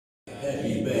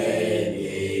Happy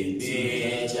birthday,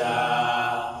 Major.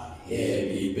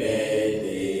 Happy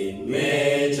birthday,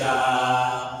 Major.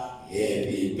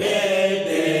 Happy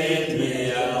birthday,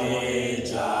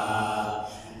 Major.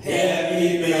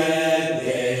 Happy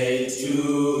birthday to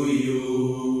you.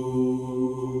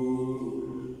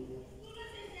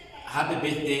 Happy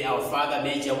birthday, our father,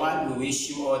 Major One. We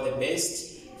wish you all the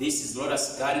best. This is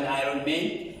Lotus Garden Iron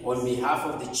Man. On behalf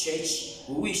of the church,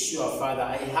 we wish you, our Father,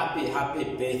 a happy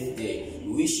birthday.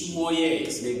 We wish you more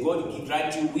years. May God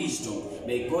grant you wisdom.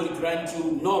 May God grant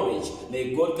you knowledge.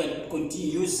 May God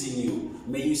continue using you.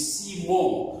 May you see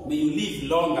more. May you live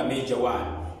longer, Major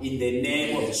One. In the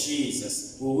name of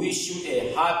Jesus, we wish you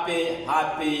a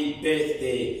happy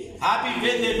birthday. Happy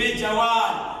birthday, Major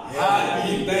One.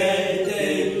 Happy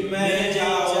birthday, Major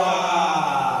One.